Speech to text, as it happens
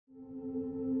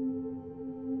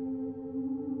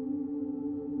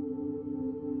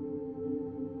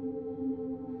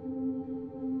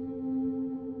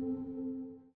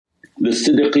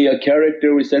Siddiqiyya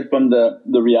character, we said from the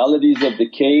realities of the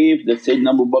cave that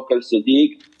Sayyidina Abu Bakr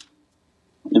Sadiq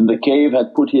in the cave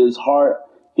had put his heart,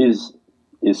 his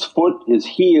foot, his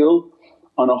heel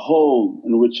on a hole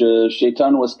in which a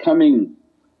shaitan was coming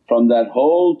from that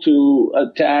hole to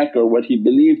attack, or what he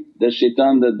believed the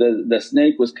shaitan, the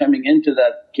snake was coming into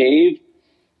that cave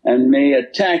and may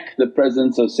attack the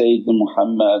presence of Sayyidina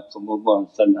Muhammad,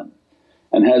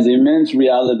 and has immense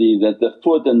reality that the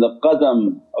foot and the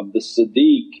qadam of the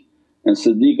Sadiq and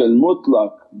Sadiq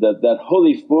al-Mutlaq, that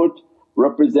holy foot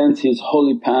represents his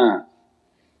holy path,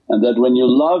 and that when you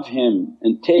love him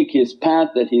and take his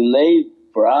path that he laid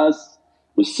for us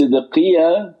with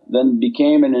Siddiqiyya, then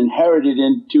became and inherited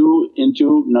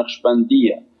into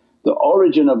Naqshbandiyya. The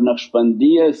origin of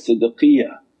Naqshbandiyya is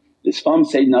Siddiqiyya, is from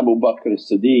Sayyidina Abu Bakr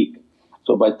as-Siddiq.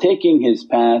 So by taking his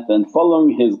path and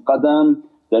following his qadam,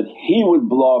 that he would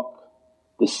block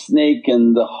the snake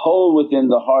and the hole within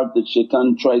the heart that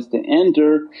shaitan tries to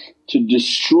enter to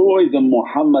destroy the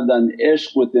Muhammadan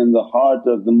ishq within the heart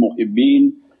of the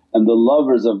muhibbeen and the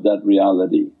lovers of that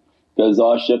reality. Because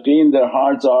ashiqeen, their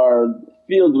hearts are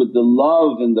filled with the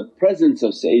love and the presence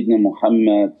of Sayyidina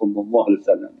Muhammad,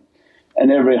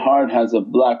 and every heart has a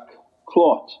black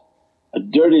clot, a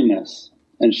dirtiness,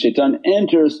 and shaitan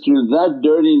enters through that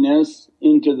dirtiness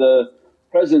into the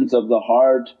presence of the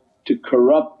heart to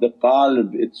corrupt the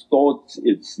qalb, its thoughts,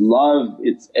 its love,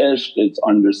 its ishq, its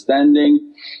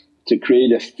understanding, to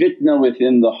create a fitna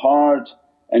within the heart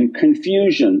and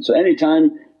confusion. So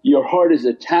anytime your heart is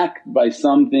attacked by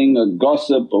something, a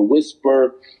gossip, a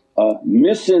whisper, a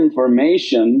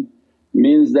misinformation,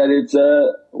 means that it's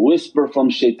a whisper from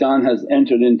shaitan has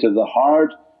entered into the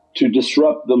heart to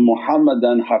disrupt the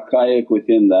Muhammadan haqqaiq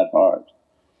within that heart.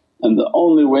 And the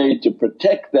only way to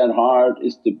protect that heart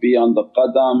is to be on the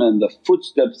qadam and the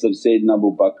footsteps of Sayyidina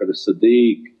Abu Bakr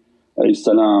as-Siddiq,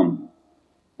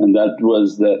 and that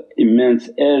was the immense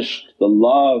ishq, the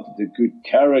love, the good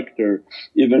character,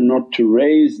 even not to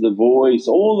raise the voice.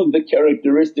 All of the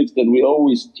characteristics that we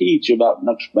always teach about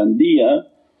Naqshbandiyya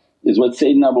is what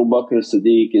Sayyidina Abu Bakr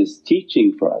as-Siddiq is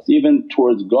teaching for us, even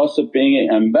towards gossiping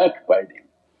and backbiting.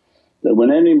 That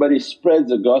when anybody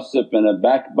spreads a gossip and a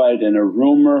backbite and a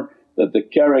rumour, that the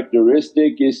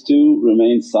characteristic is to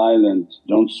remain silent,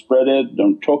 don't spread it,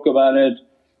 don't talk about it,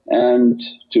 and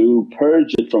to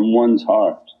purge it from one's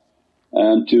heart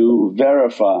and to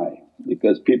verify.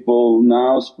 Because people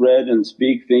now spread and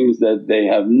speak things that they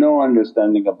have no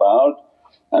understanding about,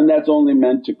 and that's only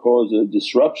meant to cause a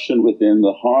disruption within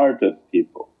the heart of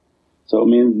people. So it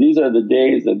means these are the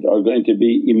days that are going to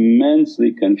be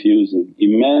immensely confusing,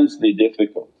 immensely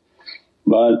difficult.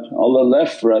 But Allah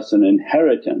left for us an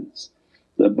inheritance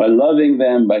that by loving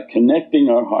them, by connecting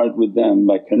our heart with them,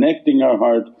 by connecting our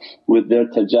heart with their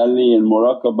tajalli and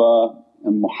muraqabah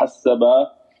and muhassabah,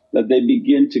 that they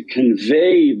begin to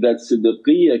convey that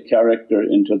siddiqiyya character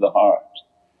into the heart.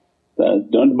 That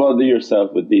don't bother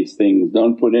yourself with these things,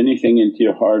 don't put anything into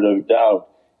your heart of doubt.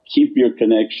 Keep your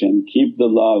connection, keep the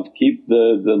love, keep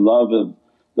the love of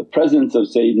the presence of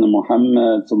Sayyidina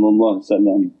Muhammad. So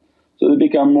they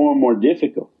become more and more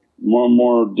difficult, more and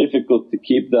more difficult to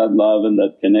keep that love and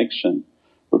that connection.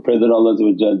 We pray that Allah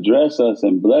dress us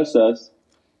and bless us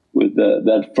with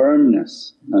that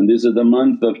firmness. And this is the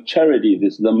month of charity,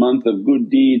 this is the month of good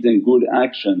deeds and good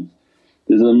actions.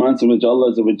 This is the month in which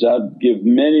Allah give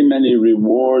many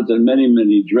rewards and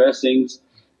many dressings.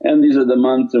 And these are the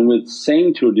months in which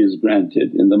sainthood is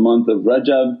granted. In the month of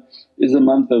Rajab is a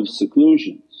month of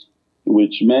seclusions, in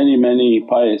which many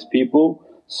pious people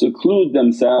seclude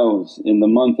themselves in the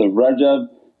month of Rajab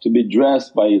to be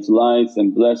dressed by its lights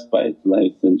and blessed by its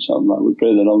lights, inshaAllah. We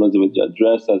pray that Allah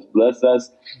dress us, bless us,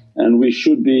 and we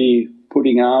should be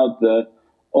putting out the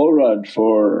awrad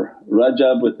for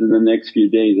Rajab within the next few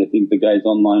days. I think the guys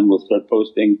online will start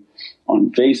posting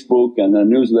on Facebook, and a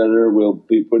newsletter we'll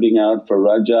be putting out for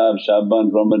Rajab,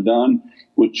 Shaban, Ramadan,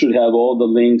 which should have all the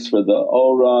links for the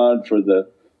awrad, for the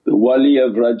wali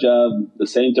of Rajab, the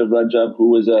saint of Rajab who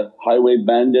was a highway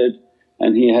bandit,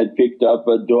 and he had picked up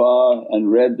a du'a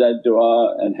and read that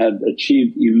du'a and had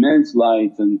achieved immense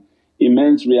lights and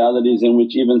immense realities, in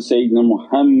which even Sayyidina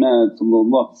Muhammad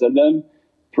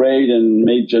prayed and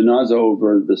made janazah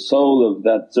over the soul of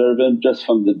that servant just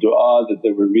from the du'a that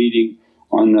they were reading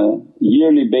on a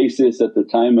yearly basis at the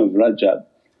time of Rajab.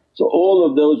 So all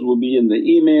of those will be in the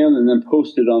email and then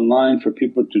posted online for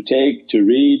people to take, to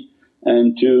read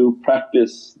and to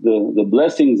practice the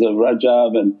blessings of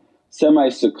Rajab, and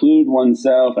semi-seclude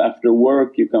oneself. After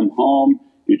work you come home,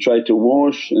 you try to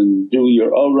wash and do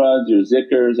your awrads, your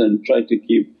zikrs, and try to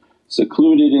keep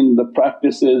secluded in the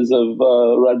practices of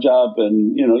Rajab,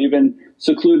 and even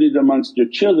secluded amongst your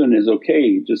children is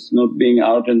okay, just not being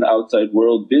out in the outside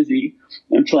world busy,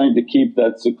 and trying to keep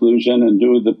that seclusion and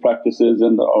do the practices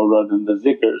and the awrad and the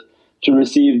zikrs to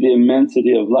receive the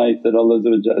immensity of light that Allah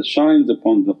shines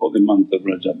upon the holy month of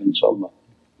Rajab, inshaAllah.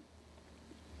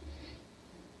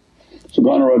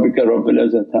 Subhana rabbika rabbil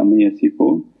izzati amma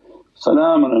yasifoon,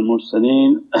 salaamun al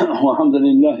mursaleen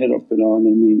walhamdulillahi rabbil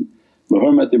alameen. Bi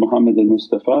hurmati Muhammad al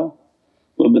Mustafa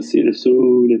wa bi siri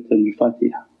Surat al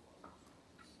Fatiha.